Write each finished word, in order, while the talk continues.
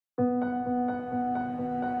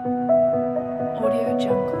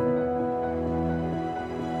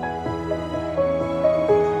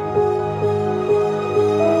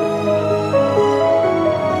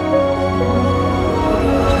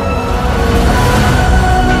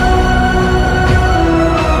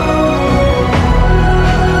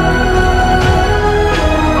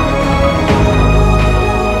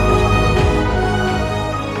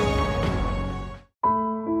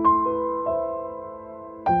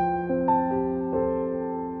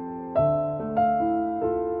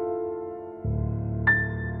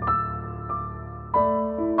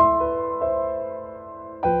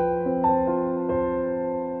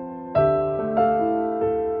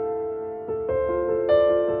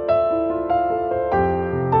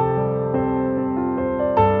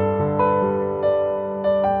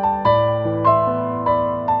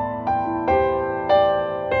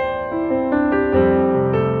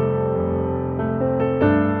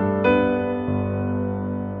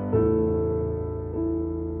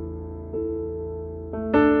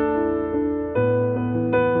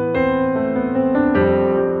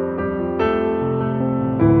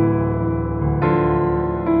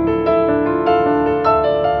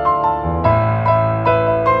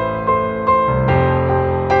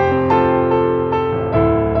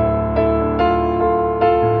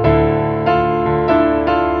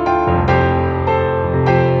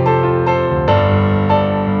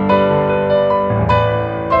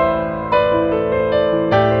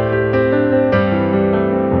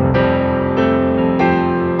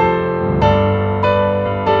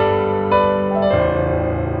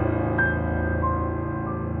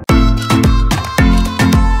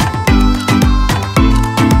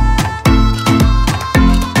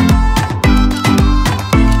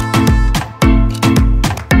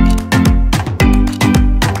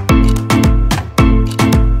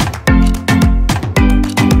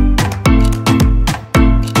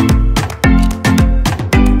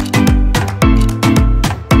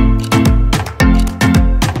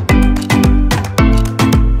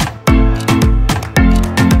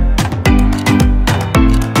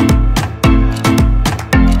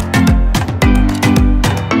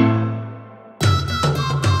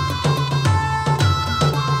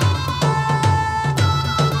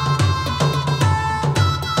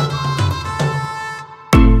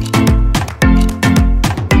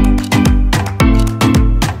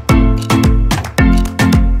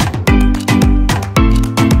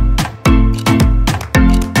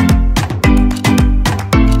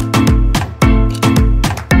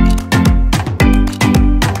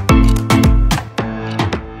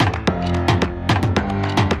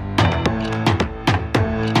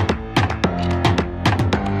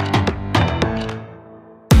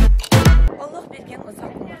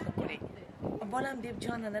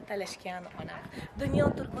jonini talashgan onam. Dunyo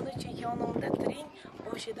turgunicha yonimda turing,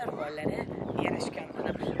 boshida rollari yarashgan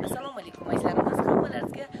onam. Assalomu alaykum azizlarimiz,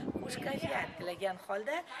 hammalaringizga xush kayfiyat tilagan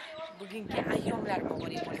holda bugungi ayyomlar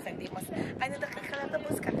muborak bo'lsin deymiz. Ayni daqiqalarda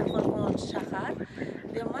biz Kattafarg'on shahar,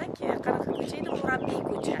 demak, qanaqa ko'cha edi?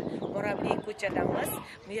 Murabbiy ko'chadamiz.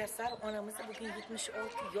 Muyassar onamiz bugun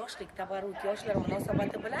 76 yoshlik tabarruk yoshlar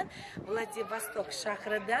munosabati bilan Vladivostok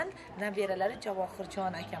shahridan nabiralari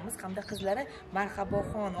Javohirjon akamiz hamda qizlari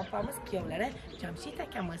Marhaboxon opamiz, kuyovlari Jamshid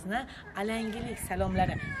akamizni alangilik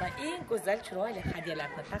salomlari va eng go'zal chiroyli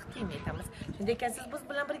hadyalarni taqdim etamiz. Shunday ekan, siz biz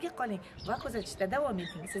bilan birga qoling va kuzatishda davom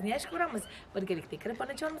eting. Sizni yaxshi ko'ramiz. Birgalikda kirib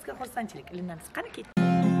onajonimizga xursandchilik ilinamiz. Qani keting.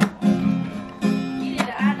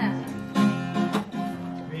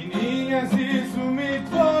 Mening aziz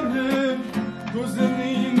umidvorim,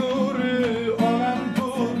 ko'zimning nuri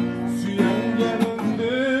onamdir, suyanganim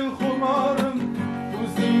dil xumorim,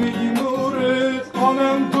 ko'zimning nuri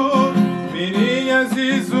onamdir. Mening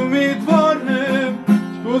aziz umidvorim,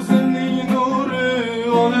 ko'zimning nuri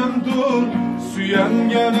onamdir,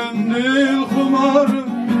 suyanganim dil xumorim,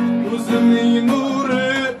 ko'zimning nuri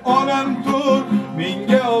onamdir.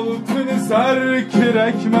 Menga oltin sar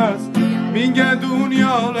kerakmas, menga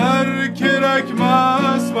dunyolar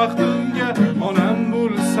kerakmas, vaqtimga onam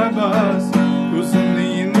bo'lsa bas.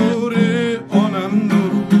 Ko'zimning nuri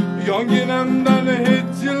onamdir, yonginamdan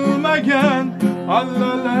hech jilmagan,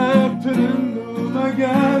 allalab tilim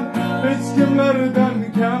bilmagan, hech kimlardan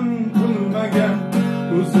kam qilmagan.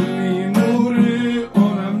 Ko'zimning nuri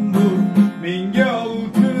onamdir, menga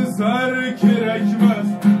oltin sar kerakmas,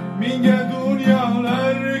 menga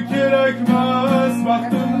dunyolar kerakmas,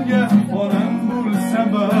 vaqtimga onam bo'lsa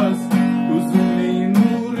bas. Ko'zimning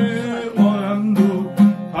nuri onamdir,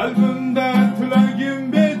 qalbimda tilagim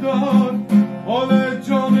bedor,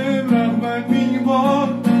 onajonim rahmat ming bor,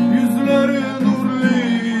 yuzlari nurli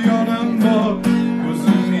onam bor.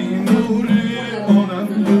 Ko'zimning nuri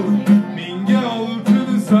onamdir, menga oltin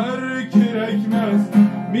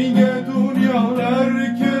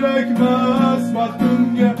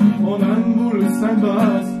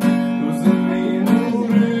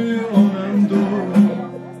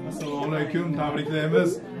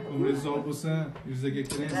Tabriklaymiz. Umringiz uzoq bo'lsin. Yuzaga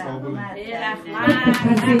kiring, sog' bo'ling.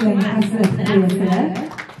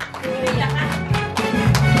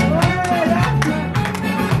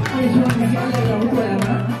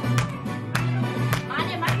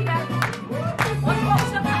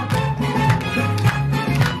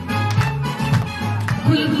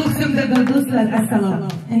 Do'stlar, assalom.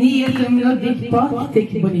 Niyatimni deb pok-tek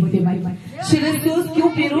bo'ling demak. Shirin so'z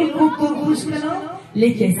ko'p berur, ko'p turmush qilib,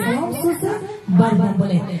 lekin salom so'zi barban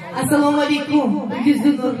bo'ladi. Assalomu alaykum.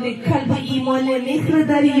 Yuzi nurli, qalbi iymonli, mehri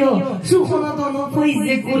daryo. Shu xonadonning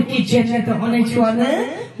foizi ko'rki jannati onachoni,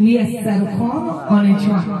 Muyassarxon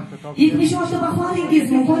onajon. 76 bahoringiz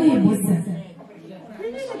muborak bo'lsin.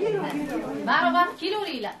 Barobar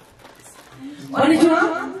kelaveringlar. Onajon,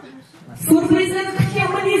 surprizlarni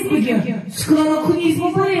kutganmidingiz bugun? Shukrona kuningiz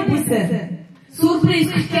muborak bo'lsin. Surpriz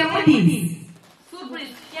kutganmidingiz? Surpriz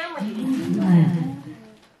kutganmidingiz?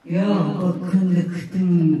 Yo'q, bu kunni kutdim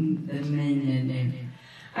bilmayman.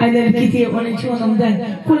 Aylanib ketay onajonimdan.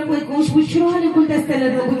 Qo'limga ushbu chiroyli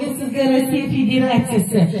guldastalarni bugun sizga Rossiya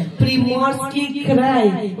Federatsiyasi Primorskiy kraj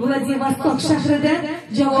Vladivostok shahridan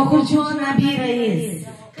Javohirjon nabirayingiz,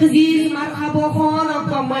 qizingiz Marhaboxon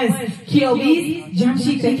opamiz, kuyovingiz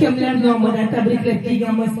Jamshid akamlar nomidan tabriklab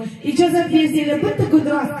kelganmiz. Ijozat bersanglar bitta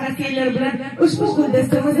guldiroz qasiylar bilan ushbu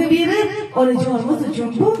guldastamizni berib, onajonimiz uchun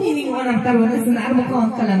bu mening onam taronasini armog'on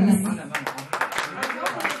qilamiz.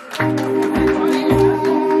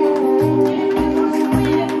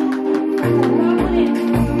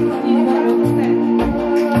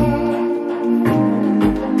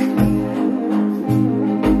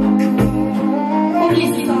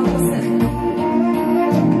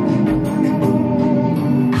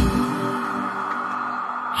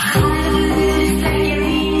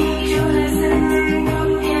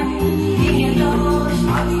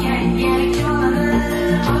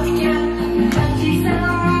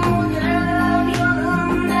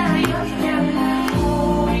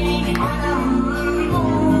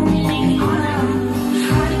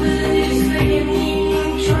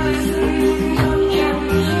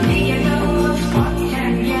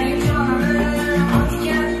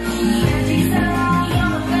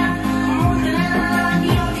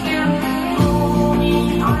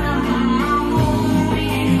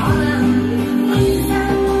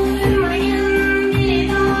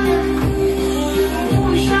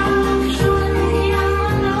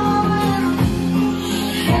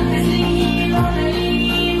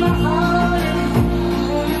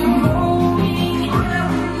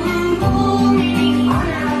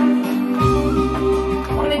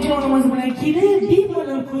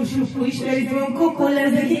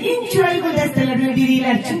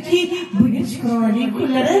 Chunki bugun Shukronaning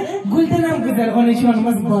kunlari guldan ham go'zal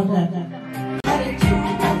onajonimiz borlar.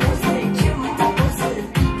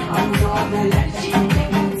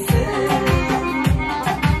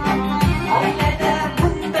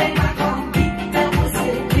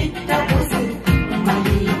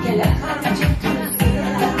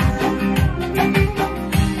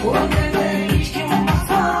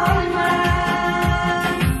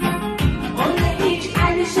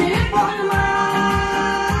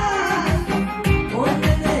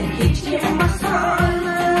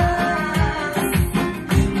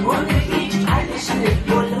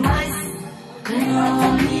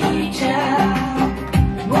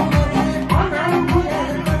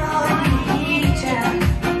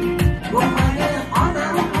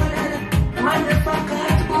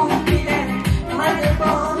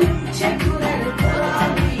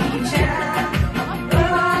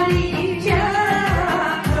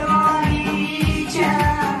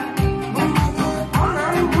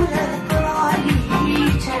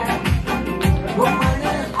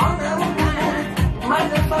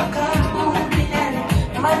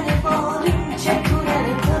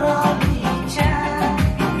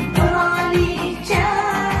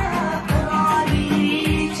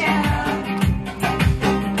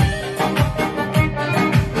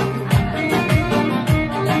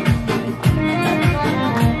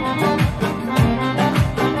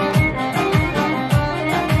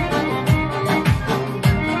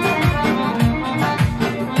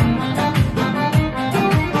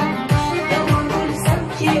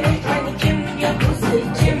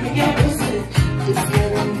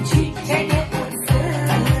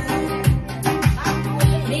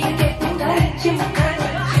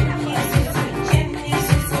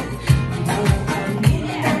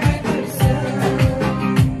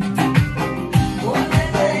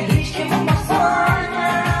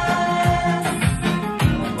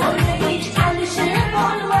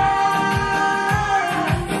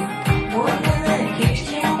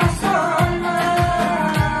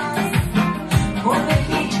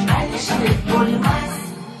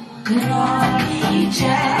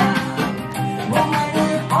 qirolicha. Bu meni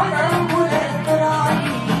onam bo'lar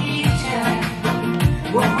qirolicha.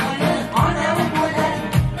 Bu meni onam bo'lar,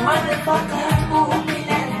 mani faqat u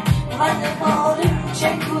bilan, mani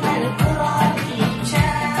borimcha ko'rar qirolicha.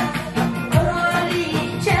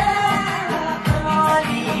 Qirolicha,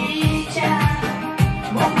 qirolicha.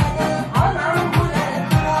 Bu meni onam bo'lar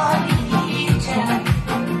qirolicha.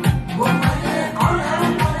 Bu meni onam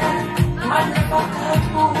bo'lar, mani faqat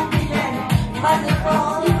u bilan, mani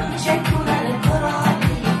borimcha ko'rar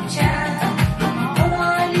qirolicha.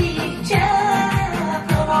 Qirolicha,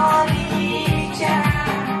 qirolicha.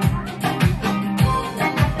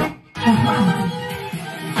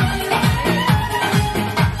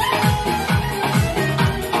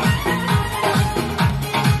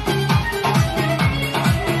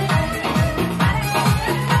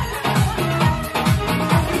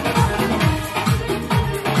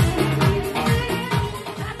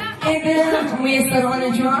 Muyassar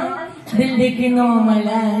onajon, dildagi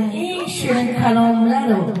nomalar, eng shirin kalomlar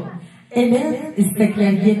ilm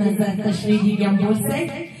istaklarga nazar tashlaydigan bo'lsak,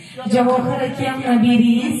 Javohir akam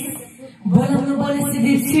nabiriyiz, bolamni bolasi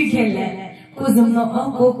deb suyganlar, ko'zimni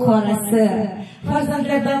oq-u qorasi,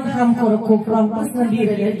 farzandlardan ham ko'ra ko'proq biz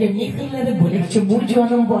nabiralarga mehrlari bo'lakcha bu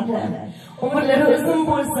jonim borlar. Umrlari uzun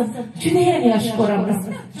bo'lsin, judayam yaxshi ko'ramiz,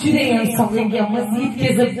 judayam sog'inganmiz,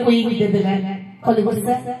 yetkazib qo'ying dedilar.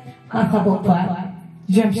 Qolaversa, marhabo opa,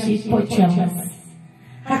 Jamshid pochchamiz.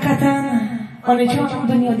 Haqiqatan onajonim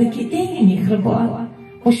dunyodagi eng mehribon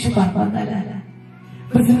o'sha farmondalar.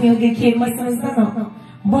 Biz dunyoga kelmasimizdan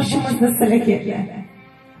boshimizni silagan.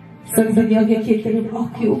 So'ng dunyoga keltirib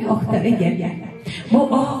oq-yu oqtara kelgan. Bu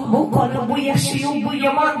oq, bu qora, bu yaxshi-yu, bu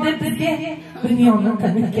yomon deb bizga dunyoni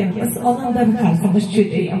tanitganmiz. Olamdan qarzimiz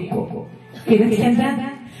judayam ko'p. Keraklandan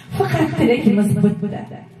faqat tilagimiz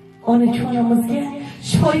bitta. Onajonimizga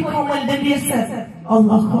shoy komilda bersa,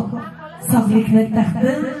 Allohim sog'likni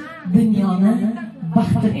taqdim, dunyoni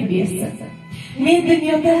baxtini bersin. Men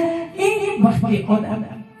dunyoda eng baxtli odam,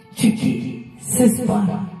 chunki siz bor.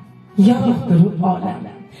 Yorug'dir olam.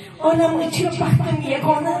 Onam uchun baxtim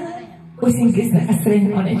yagona, o'zingizni asrang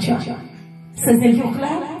onajon. Sizni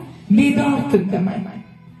yo'qlab bedor turdaman.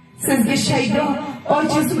 Sizga shaydo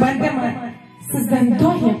ojiz bandaman. Sizdan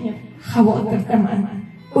doim xavotirdaman.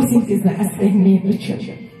 O'zingizni asrang men uchun.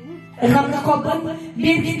 G'amni qobil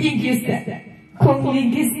bergitingizda.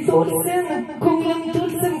 Ko'nglingiz to'lsin, ko'nglim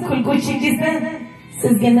to'lsin kulguchingizdan.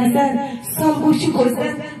 Sizga nazar solg'uvchi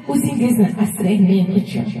ko'zdan o'zingizni asrang men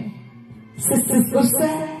uchun. Sizsiz ursa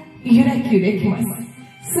yurak emas.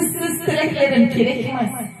 Sizsiz tilaklarim kerak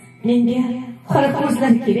emas. Menga qora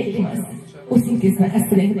ko'zlar kerak emas. O'zingizni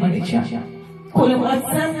asrang onajon. Qo'lim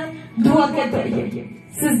ochsam duoga doyim.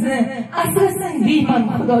 Sizni asrasin deyman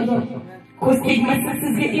Xudoyim. Ko'z tegmasa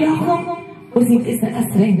sizga ilohim, o'zingizni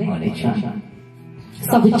asrang onajon.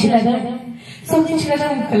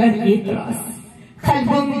 Sog'inchilarim qilar e'tiroz.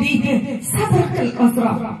 Qalbim deydi sabr qil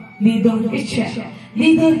ozroq. Didorgacha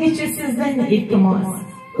sizdan iltimos.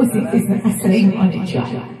 O'zingizni asrang onajon.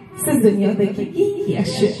 Siz dunyodagi eng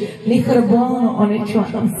yaxshi, mehribon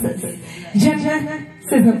onajonimsiz. Jannat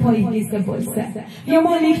sizni poyingizda bo'lsa,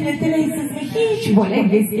 yomonlikni tilaysizmi hech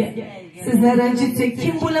bolangizga? Sizni ranjitsa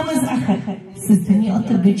kim bo'lamiz axir? Siz dunyo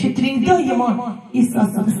turguncha turing doimo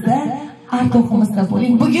esosimizda, ardoqimizda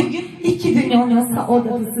bo'ling. Bugun ikki dunyoning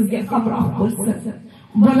saodati sizga hamroh bo'lsin.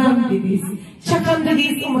 Bolam dedingiz, chaqam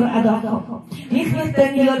dedingiz umr adoqo.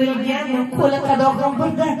 Mehnatdan yorilgan qo'li qadoqim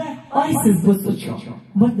birda oysiz bo'lsin.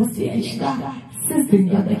 Birda suyanchda siz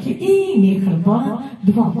dunyodagi eng mehribon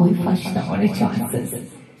duogo'y farishta onajonsiz.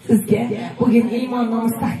 Sizga bugun iymonni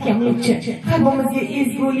mustahkamlovchi, qalbimizga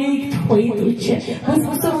ezgulik qo'yuvchi, biz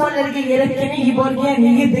musulmonlarga yaratgani yuborgan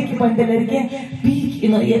yerdagi bandalarga buyuk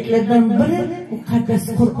inoyatlardan biri muqaddas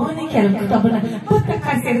Qur'oni Karim kitobini bitta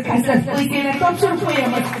qarsakda qarsak qo'yinglar, topshirib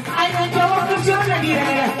qo'yamiz. Aynan Javohirjon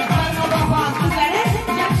nabiralari, Alloh qizlari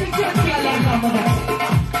yaxshi ko'rganlar nomida.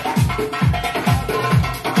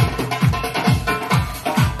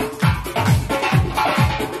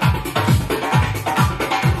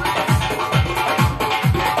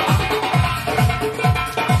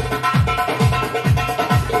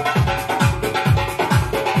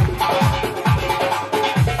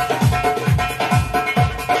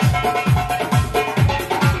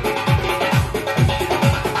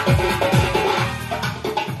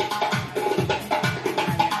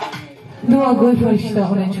 Duogo'y farishta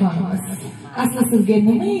onajonimiz. Asli sizga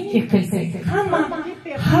nimaiki qilsak,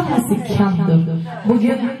 hammasi kamdir.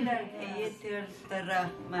 Bugun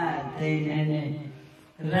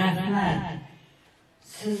rahmat.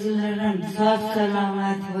 Sizlarning sog'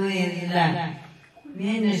 salomat bo'yinglar.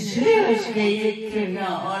 Beni şu yaşta yetkirgen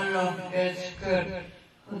Allah'a şükür.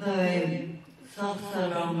 Hudayım, sağ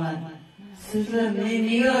selamet. Sizler ne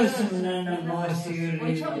diyorsun namazı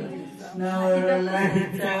yürüyorsunuz? Ne oralar,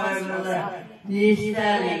 tevarlar, ne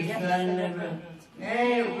isterlik sanırım.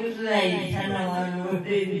 Ey uzayı sana varlığı.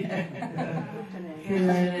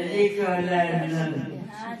 Kınları ilk olaylarım.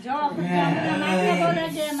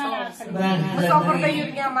 Musofirda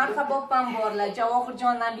yurgan marhaba opam borlar,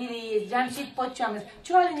 Javohirjondan biri, Jamshid pochchamiz.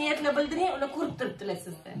 Chiroyli niyatla bildiring, ular ko'rib turibdilar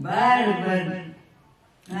sizni. Baribir.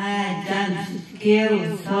 Jamshidga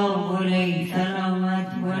sog' bo'ling, salomat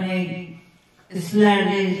bo'ling.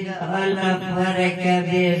 Ishlaringizga Alloh baraka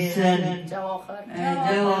bersin.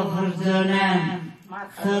 Javohirjonam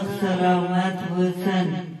sog' salomat bo'lsin.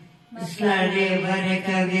 İşlerine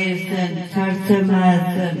baraka versin,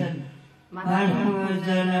 çarşımasın.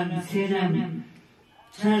 Marhumucanım, senem,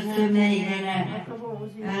 çarşımaygana,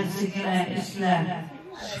 aşıkına işler.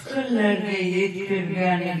 Şükürlerine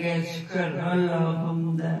yetkirganiga şükür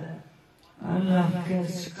Allah'ımda. Allah'a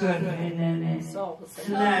şükür enene.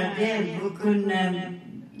 Sizlerde bu günden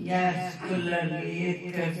ya şükürlerine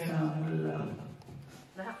yetkirsin Allah'ım.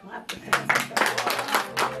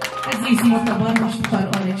 Aziz motabar mushtar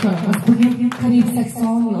onajonimiz bugun qariyb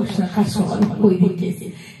 80 yoshni qarshi olib qo'ydingiz.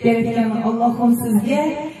 Yaratgan Allohim sizga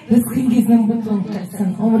rizqingizni butun qilsin,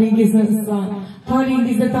 umringizni islom,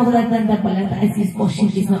 tolingizni tog'lardan baland aziz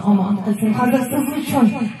boshingizni omon qilsin. Hozir siz uchun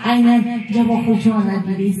aynan Javohirjon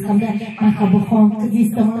abingiz hamda Marhabaxon qizingiz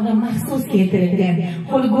tomonidan maxsus keltirilgan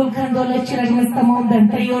qo'lgul qandolatchilarimiz tomonidan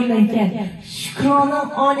tayyorlangan Shukrona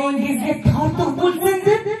onangizga tortiq bo'lsin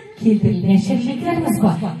deb keltirilgan shirinliklarimiz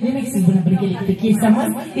bor. Demak, siz buni birgalikda kesamiz,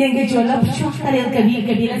 yangi joylab pichoq, tarelka,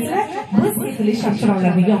 vilka berasizlar, biz ekili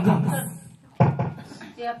shamchironlarni yoqamiz.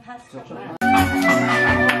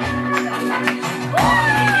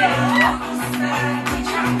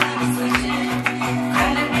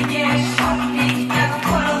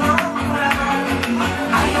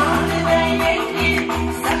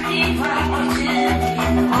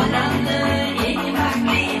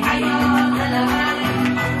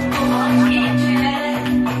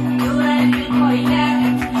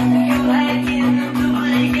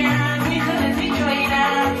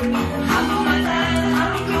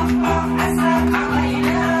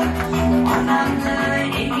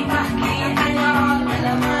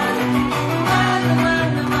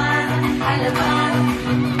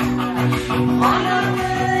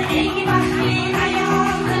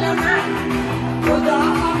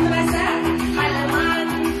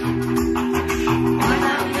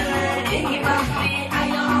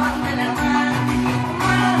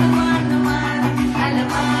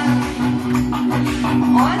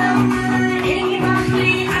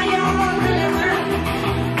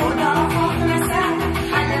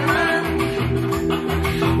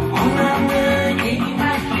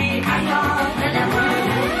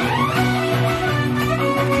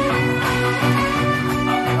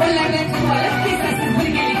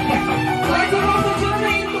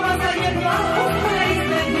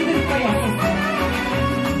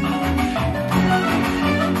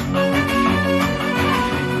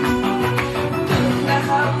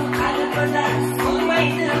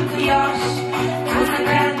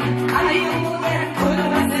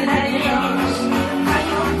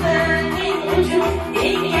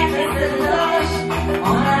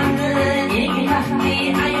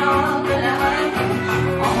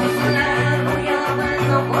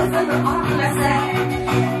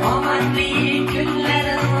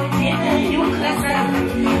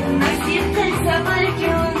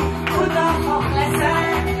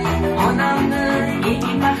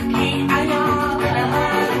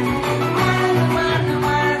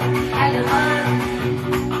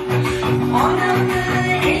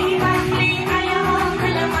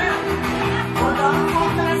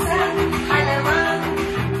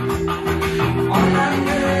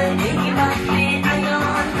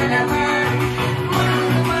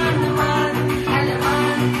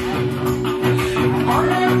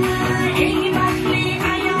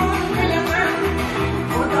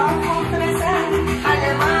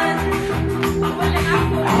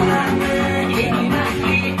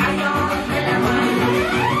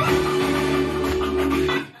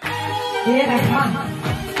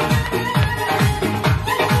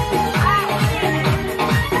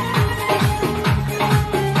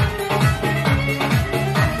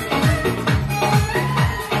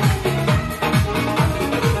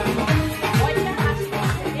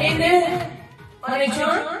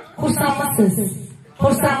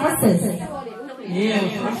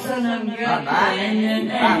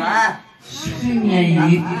 Şükürne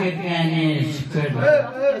yetkirgani şükür.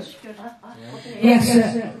 Yaxshi.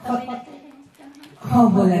 Xo'p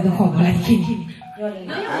bo'ladi, xo'p bo'ladi. Keling.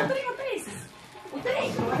 O'tiraysiz.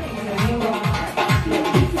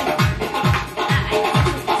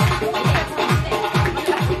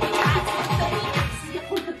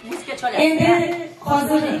 Endi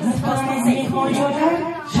hozir muhtaram mehmonjoylar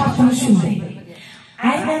shartimiz shunday.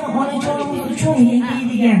 Aynan onajonimiz uchun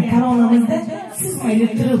yengiydigan taronamizda siz mayli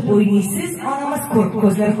turib o'ynaysiz, onamiz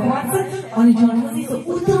ko'zlari quvonsin, onajonimiz esa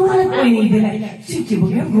o'tirib olib o'ynaydilar. Chunki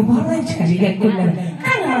bugun bu bordan chiqadigan kunlar.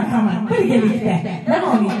 Qani marhamat, birgalikda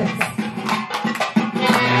davom etamiz.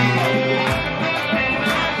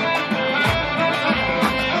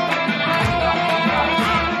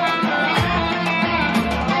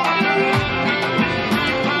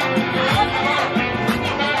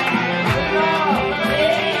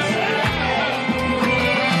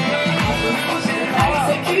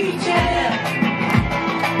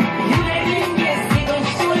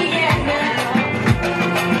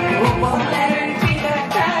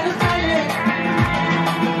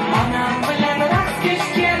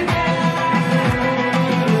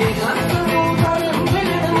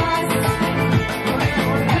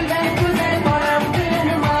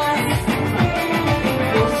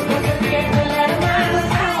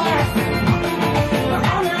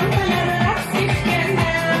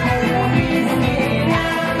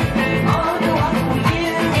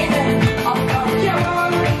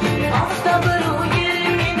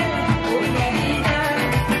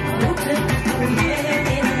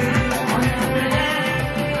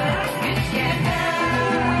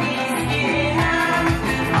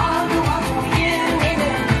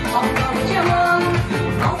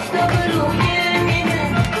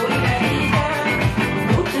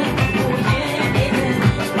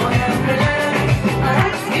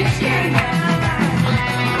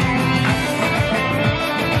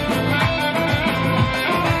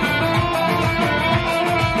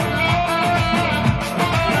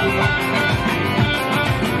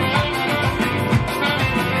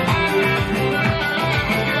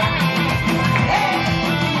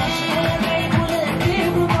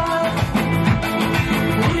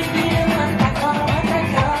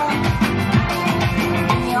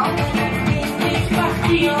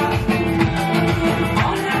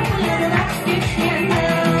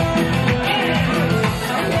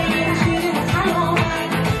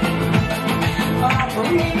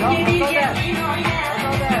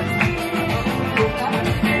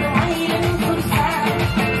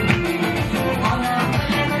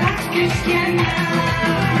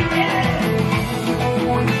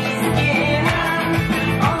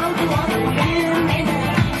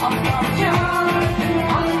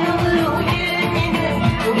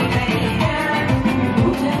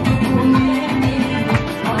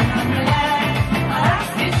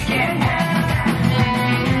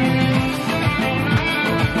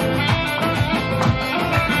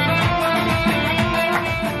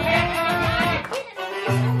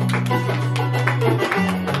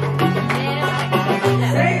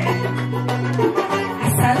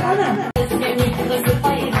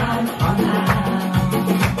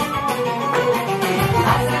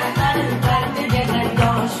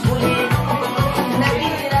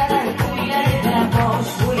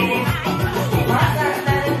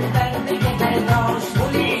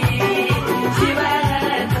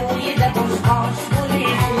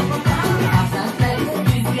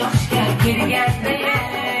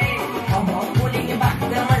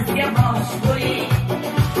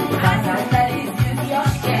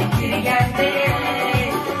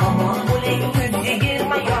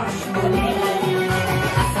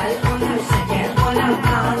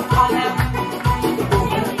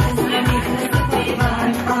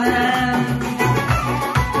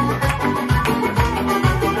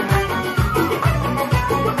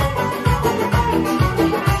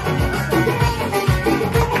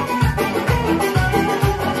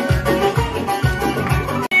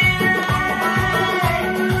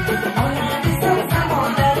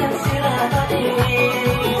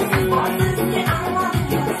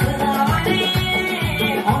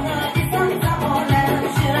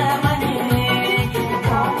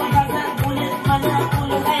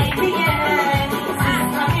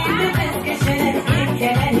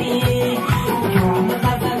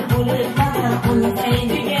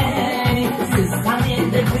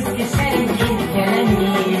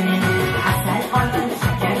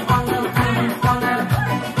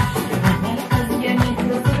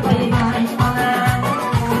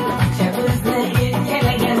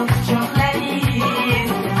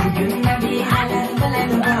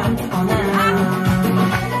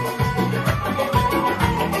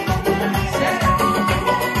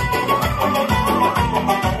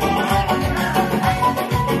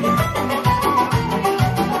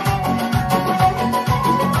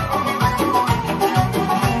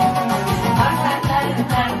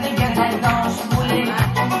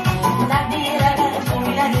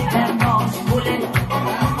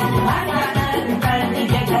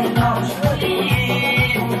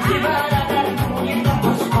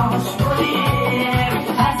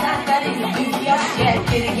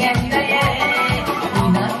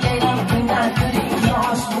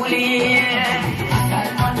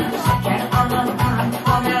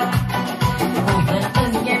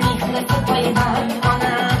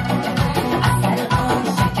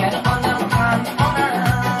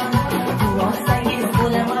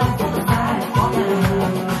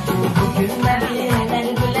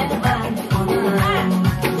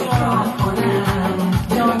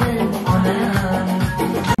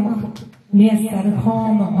 muyassar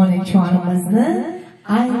xom onajonimizni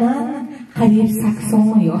aynan qariyb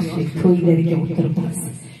 80 yoshlik to'ylariga o'tiribmiz.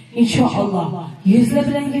 İnşallah yüzle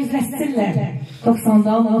bilen yüzleşsinler.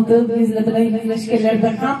 90'dan o'tib yüzle bilen yüzleşkenlerde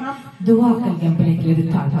ham dua qilgan bilekleri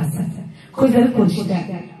talmasın. Ko'zlari ko'rishdan,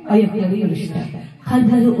 oyoqlari yurishdan,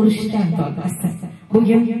 qalblari urishdan tolmasin.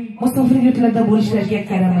 Bugün musofir yurtlarda bo'lishlarga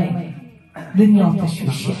qaramay, dunyo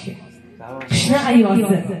tashvishi, qishni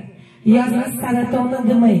ayozi, yozni saratoni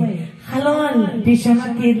demay, halol peshona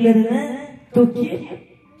terlarini to'kib,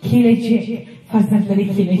 kelajak farzandlari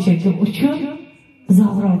kelajagi uchun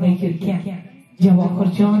Zavroga yurgan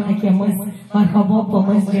Javohirjon akamiz, marhabo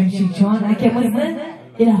opamiz, Jamshidjon akamizni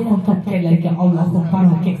ilohim topganlarga Allohim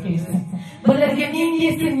barokat bersin. Bularga ming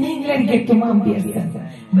bersin, minglarga tuman bersin.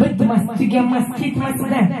 Bitmas, tuganmas,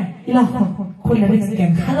 ketmasidan ilohim qo'llari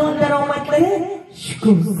tutgan halol daromadlari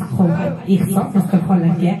shukr, saxovat, ihson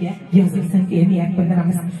dasturxonlarga yozilsin deya niyat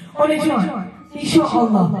bildiramiz. Onajon,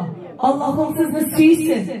 inshaalloh Allohim sizni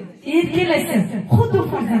suysin, erkalasin, xuddi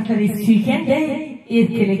farzandlaringiz suyganday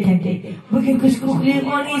erkalaganday. Bugun kushkuqli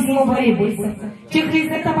oningiz muborak bo'lsin.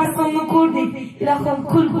 Chehringizda tabassumni ko'rdik. Ilohim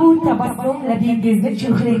kulgu tabassum labingizni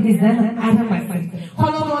chehrangizdan arimasin.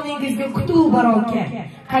 Xonadoningizga qutuq barokat,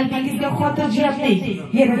 qalbingizga xotirjamlik,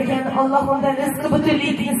 yaratgan Allohimdan rizq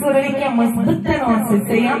butunligini so'rar ekanmiz. Bitta non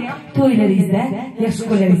silsa ham to'ylaringizda, yaxshi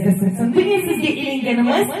kunlaringizda silsin. Bugun sizga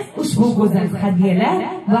ilinganimiz ushbu go'zal hadyalar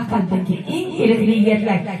va qalbdagi eng iliq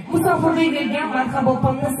niyatlar. Musofirga kelgan marhabo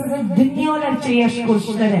opamni sizni dunyolarcha yaxshi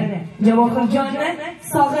ko'rishlari, Javohirjonni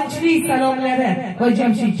sog'inchli salomlari va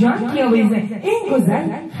Jamshidjon kuyovingizni eng go'zal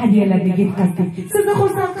hadyalarga yetkazdik. Sizni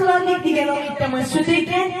xursand qilardik degan umiddaman. Shunday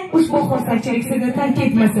ekan, ushbu xursandchilik sizni tark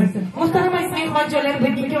etmasin. Muhtaram mehmonjonlar,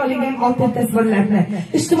 birga olingan oltin tasvirlarni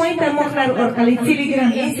ijtimoiy tarmoqlar orqali Telegram,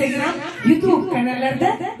 Instagram, YouTube kanallarida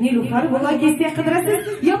Nilufar blogiga qidirasiz.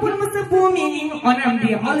 Yo bo'lmasa bu mening onam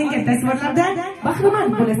deya olingan tasvirlardan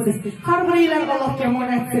bahramand bo'lasiz. Har biringlar Allohga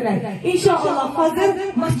omonatsizlar. Inshaalloh hozir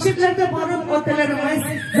masjidlarda borib otalarimiz,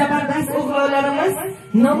 zabardast o'g'illarimiz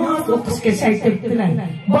namoz o'qishga shaykirdilar.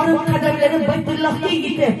 Borib qadamlari Baytullohga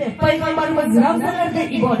yetib, payg'ambarimiz ravzalarida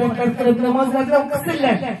ibodatlar qilib namozlarda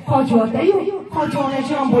o'qisinlar. Hoji ota-yu, hoji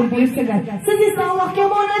onajon bo'lib yursinlar. Siz esa Allohga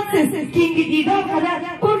omonatsiz. Keyingi didor qadar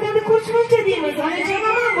ko'rganda ko'rishguncha deymiz. Onajon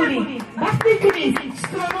omon bo'ling. Baxtli kuningiz,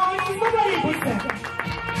 Shukronaingiz muborak bo'lsin.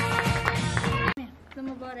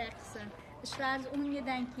 Muborak qilsin. Ishlaringiz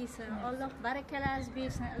o'ngidan kelsin. Alloh barakalarni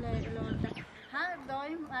bersin ilohida. Har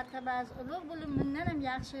doim martabangiz ulug' bo'lib, bundan ham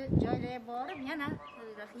yaxshi joylarga borib, yana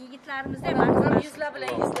yigitlarimizda Yuzlab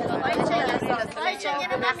bilan yuzlab. Oycha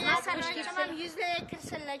yana maqsadlar yuzlarga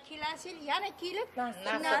kirsinlar, kelasi yil yana kelib,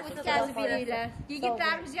 shunday o'tkazib beringlar.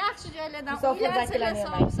 Yigitlarimiz yaxshi joylardan o'ylansinlar,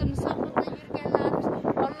 sog'sin, musofirda yurganlarimiz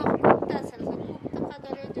Alloh o'tkasin.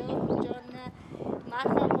 Qadri Javohirjonni,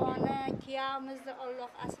 marhaboni, kiyamizni Alloh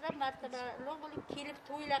asrab martabali bo'lib kelib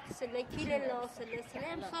to'ylar qilsinlar, kelinlar olsinlar. Sizlar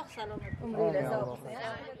ham sog' salomat. Umringiz uzoq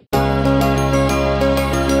bo'lsin.